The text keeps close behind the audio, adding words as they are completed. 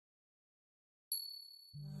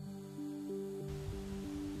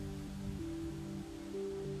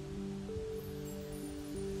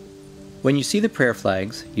When you see the prayer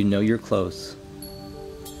flags, you know you're close.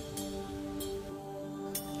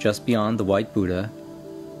 Just beyond the white Buddha,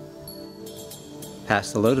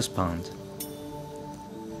 past the lotus pond.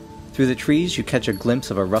 Through the trees you catch a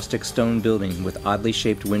glimpse of a rustic stone building with oddly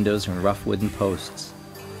shaped windows and rough wooden posts.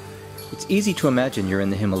 It's easy to imagine you're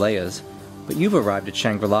in the Himalayas, but you've arrived at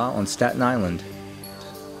Shangri-La on Staten Island.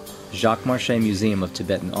 Jacques Marchais Museum of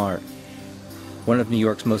Tibetan Art, one of New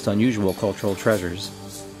York's most unusual cultural treasures.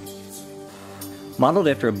 Modeled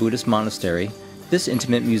after a Buddhist monastery, this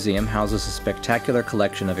intimate museum houses a spectacular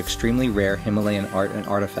collection of extremely rare Himalayan art and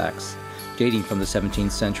artifacts, dating from the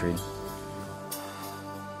 17th century.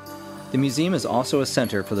 The museum is also a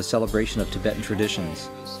center for the celebration of Tibetan traditions,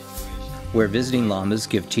 where visiting lamas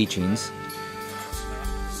give teachings,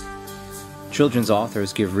 children's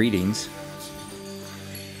authors give readings,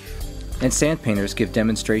 and sand painters give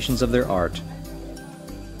demonstrations of their art.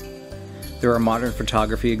 There are modern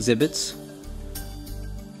photography exhibits,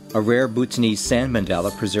 a rare Bhutanese sand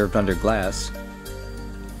mandala preserved under glass,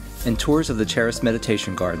 and tours of the terraced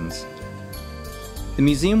meditation gardens. The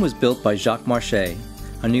museum was built by Jacques Marchais,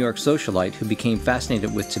 a New York socialite who became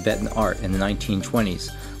fascinated with Tibetan art in the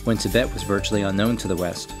 1920s, when Tibet was virtually unknown to the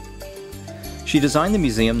West. She designed the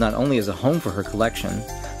museum not only as a home for her collection,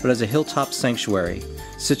 but as a hilltop sanctuary,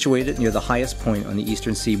 situated near the highest point on the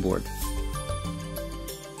eastern seaboard.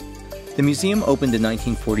 The museum opened in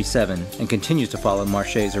 1947 and continues to follow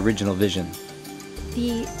Marchais' original vision.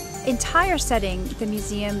 The entire setting, the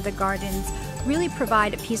museum, the gardens, really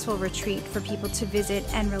provide a peaceful retreat for people to visit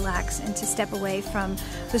and relax and to step away from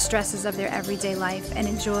the stresses of their everyday life and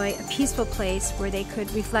enjoy a peaceful place where they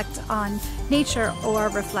could reflect on nature or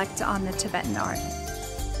reflect on the Tibetan art.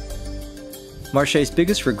 Marchais'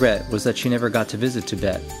 biggest regret was that she never got to visit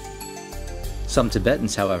Tibet. Some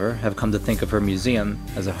Tibetans, however, have come to think of her museum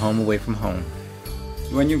as a home away from home.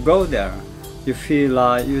 When you go there, you feel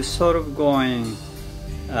like you're sort of going,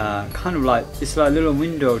 kind of like, it's like a little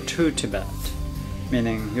window to Tibet,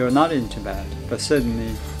 meaning you're not in Tibet, but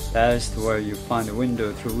certainly that's where you find a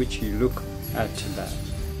window through which you look at Tibet.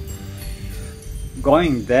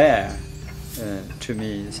 Going there, to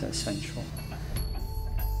me, is essential.